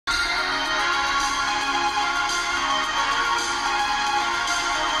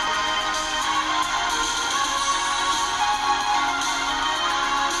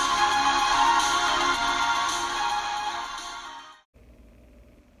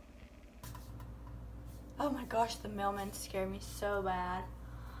Oh my gosh, the mailman scared me so bad.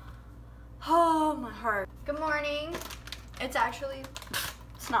 Oh, my heart. Good morning. It's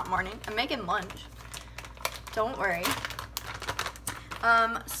not morning. I'm making lunch. Don't worry.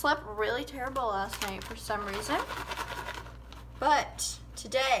 Slept really terrible last night for some reason. But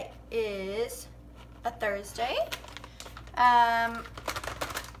today is a Thursday. I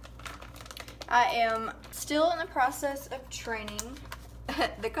am still in the process of training.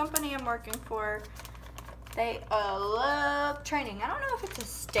 The company I'm working for, they love training. I don't know if it's a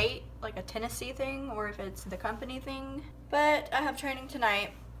state, like a Tennessee thing, or if it's the company thing, but I have training tonight.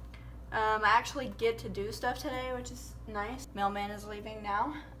 I actually get to do stuff today, which is nice. Mailman is leaving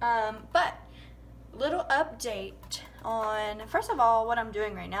now. But little update on, first of all, what I'm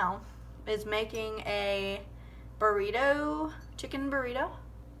doing right now is making a burrito, chicken burrito.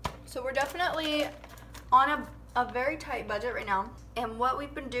 So we're definitely on a very tight budget right now. And what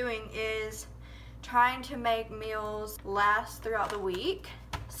we've been doing is trying to make meals last throughout the week.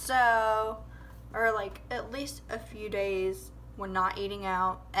 So, or like at least a few days we're not eating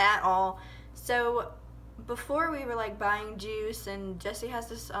out at all. So before we were like buying juice, and Jesse has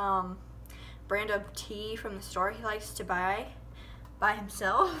this brand of tea from the store he likes to buy by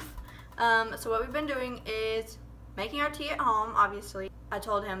himself. So what we've been doing is making our tea at home, obviously. I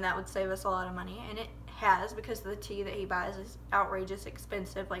told him that would save us a lot of money, and it has, because the tea that he buys is outrageous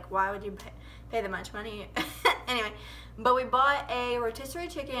expensive. Like, why would you pay that much money? Anyway, but we bought a rotisserie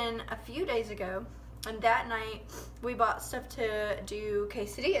chicken a few days ago, and that night we bought stuff to do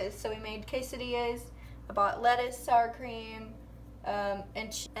quesadillas. So we made quesadillas. I bought lettuce, sour cream, and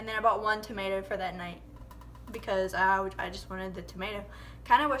then I bought one tomato for that night because I just wanted the tomato.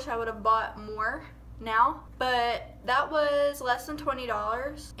 Kind of wish I would have bought more now, but that was less than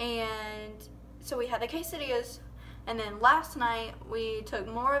 $20, and so we had the quesadillas. And then last night we took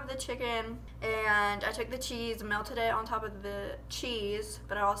more of the chicken, and I took the cheese and melted it on top of the cheese,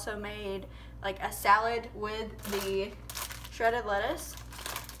 but I also made like a salad with the shredded lettuce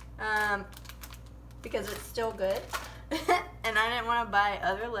because it's still good. And I didn't want to buy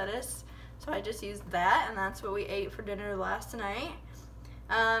other lettuce, so I just used that, and that's what we ate for dinner last night.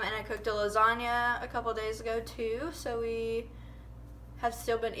 And I cooked a lasagna a couple days ago too, so we have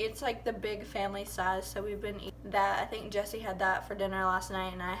still been, it's like the big family size, so we've been eating that. I think Jesse had that for dinner last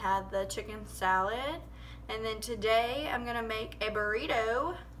night, and I had the chicken salad. And then today I'm gonna make a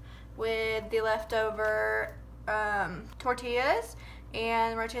burrito with the leftover tortillas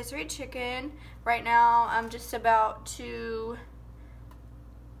and rotisserie chicken. Right now I'm just about to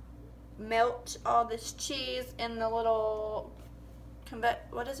melt all this cheese in the little,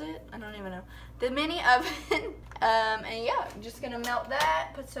 what is it? I don't even know. The mini oven. And yeah, I'm just gonna melt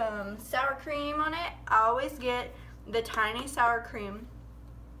that, put some sour cream on it. I always get the tiny sour cream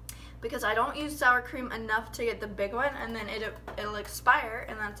because I don't use sour cream enough to get the big one, and then it'll expire,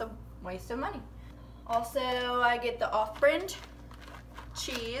 and that's a waste of money. Also, I get the off-brand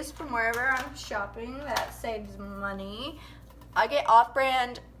cheese from wherever I'm shopping. That saves money. I get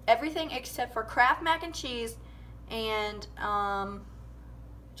off-brand everything except for Kraft mac and cheese and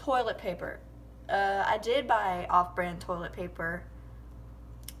toilet paper. I did buy off-brand toilet paper,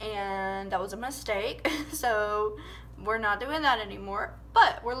 and that was a mistake. So we're not doing that anymore,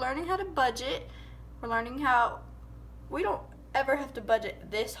 but we're learning how to budget. We're learning how we don't ever have to budget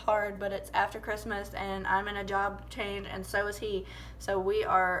this hard, but it's after Christmas and I'm in a job change, and so is he. So we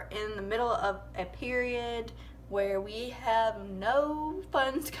are in the middle of a period where we have no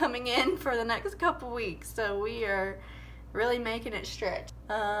funds coming in for the next couple weeks, so we are really making it stretch.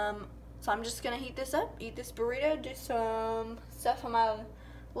 So I'm just gonna heat this up, eat this burrito, do some stuff on my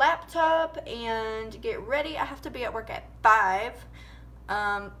laptop, and get ready. I have to be at work at 5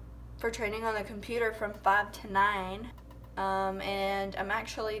 for training on the computer from 5 to 9. And I'm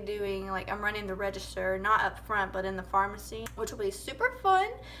actually doing, like, I'm running the register, not up front, but in the pharmacy, which will be super fun.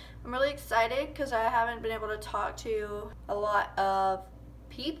 I'm really excited because I haven't been able to talk to a lot of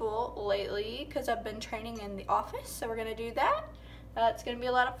people lately because I've been training in the office, so we're gonna do that. It's gonna be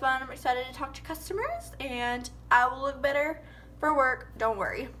a lot of fun. I'm excited to talk to customers, and I will look better for work, don't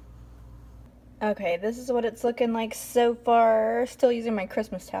worry. Okay, this is what it's looking like so far. Still using my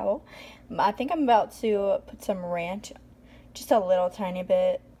Christmas towel. I think I'm about to put some ranch, just a little tiny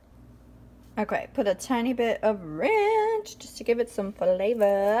bit. Okay, put a tiny bit of ranch just to give it some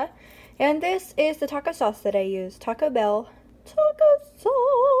flavor. And this is the taco sauce that I use. Taco Bell taco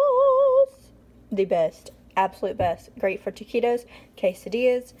sauce. The best. Absolute best. Great for taquitos,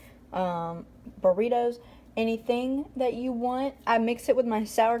 quesadillas, burritos, anything that you want. I mix it with my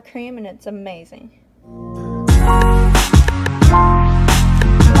sour cream and it's amazing.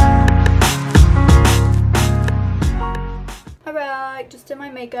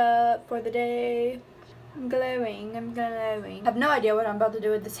 makeup for the day. I'm glowing, I'm glowing. I have no idea what I'm about to do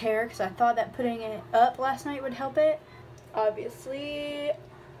with this hair because I thought that putting it up last night would help it. Obviously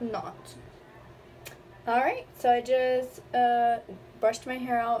not. Alright, so I just brushed my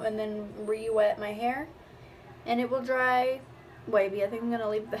hair out and then re-wet my hair. And it will dry wavy. I think I'm going to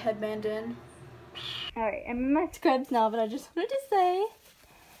leave the headband in. Alright, I'm in my scrubs now, but I just wanted to say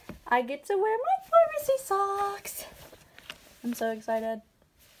I get to wear my pharmacy socks. I'm so excited.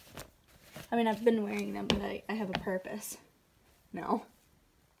 I mean, I've been wearing them, but I have a purpose now.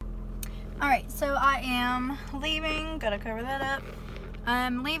 Alright, so I am leaving. Gotta cover that up.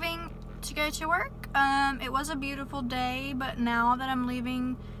 I'm leaving to go to work. It was a beautiful day, but now that I'm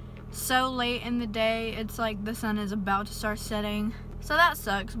leaving so late in the day, it's like the sun is about to start setting. So that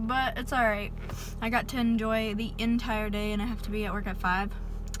sucks, but it's alright. I got to enjoy the entire day and I have to be at work at 5.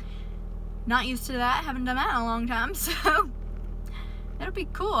 Not used to that, haven't done that in a long time, so it'll be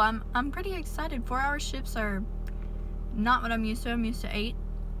cool. I'm pretty excited. 4-hour shifts are not what I'm used to. I'm used to 8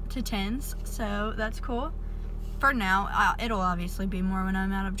 to 10s, so that's cool. For now, it'll obviously be more when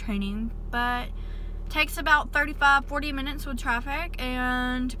I'm out of training, but takes about 35-40 minutes with traffic,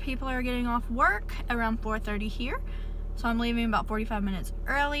 and people are getting off work around 4:30 here, so I'm leaving about 45 minutes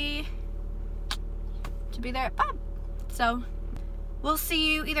early to be there at 5. So we'll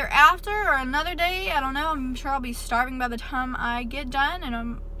see you either after or another day. I don't know. I'm sure I'll be starving by the time I get done, and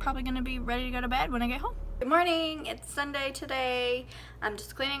I'm probably gonna be ready to go to bed when I get home. Good morning. It's Sunday today. I'm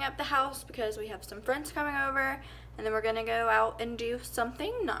just cleaning up the house because we have some friends coming over, and then we're gonna go out and do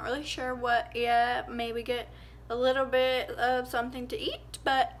something. Not really sure what yet. Maybe get a little bit of something to eat,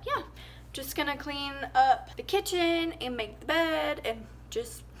 but yeah, just gonna clean up the kitchen and make the bed and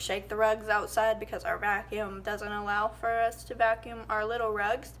just shake the rugs outside because our vacuum doesn't allow for us to vacuum our little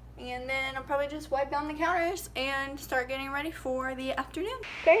rugs. And then I'll probably just wipe down the counters and start getting ready for the afternoon.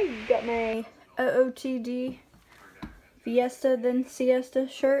 Okay, got my OOTD Fiesta then Siesta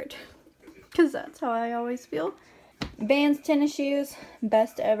shirt, because that's how I always feel. Vans tennis shoes,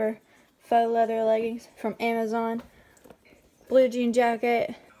 best ever. Faux leather leggings from Amazon. Blue jean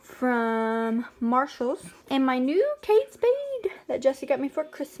jacket from Marshalls. And my new Kate Spade that Jesse got me for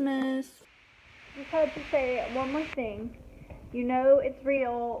Christmas. Just had to say one more thing. You know it's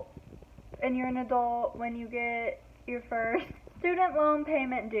real and you're an adult when you get your first student loan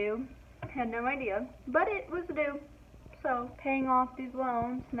payment due. Had no idea, but it was due. So paying off these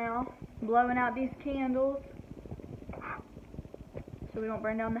loans now, blowing out these candles so we don't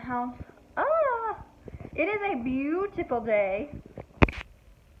burn down the house. Ah, it is a beautiful day.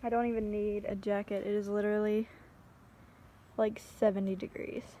 I don't even need a jacket. It is literally like 70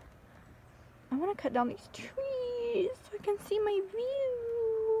 degrees. I want to cut down these trees so I can see my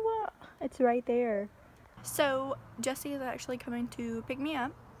view. It's right there. So Jesse is actually coming to pick me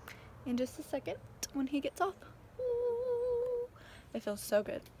up in just a second when he gets off. Ooh, it feels so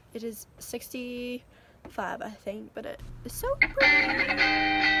good. It is 65, I think, but it is so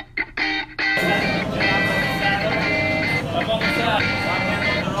pretty.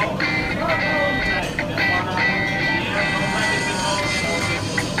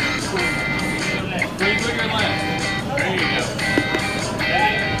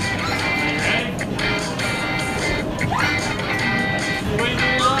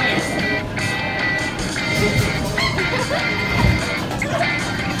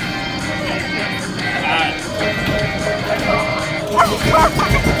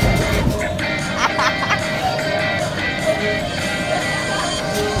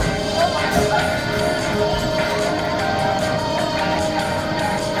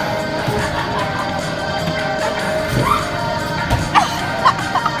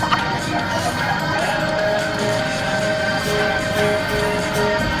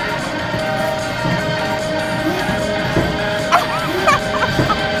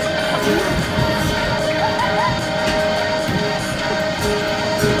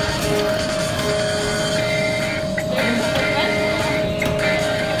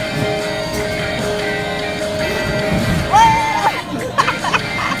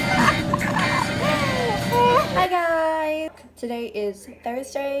 Today is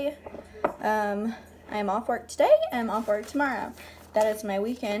Thursday. I am off work today. I'm off work tomorrow. That is my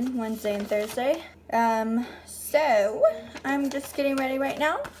weekend, Wednesday and Thursday. So I'm just getting ready right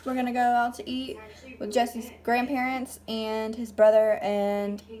now. We're gonna go out to eat with Jesse's grandparents and his brother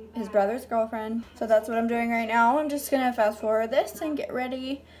and his brother's girlfriend. So that's what I'm doing right now. I'm just gonna fast forward this and get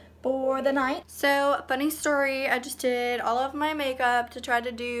ready for the night. So, funny story, I just did all of my makeup to try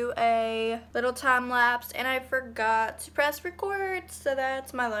to do a little time lapse and I forgot to press record, so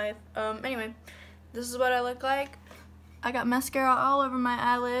that's my life. Anyway, this is what I look like I got mascara all over my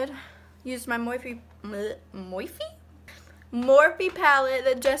eyelid. Used my Morphe palette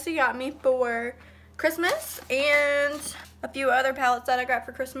that Jesse got me for Christmas, and a few other palettes that I got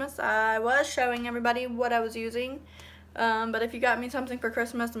for Christmas. I was showing everybody what I was using, but if you got me something for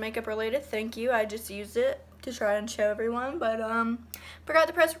Christmas makeup related, thank you. I just used it to try and show everyone, but forgot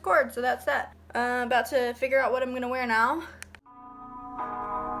to press record, so that's that. About to figure out what I'm gonna wear now.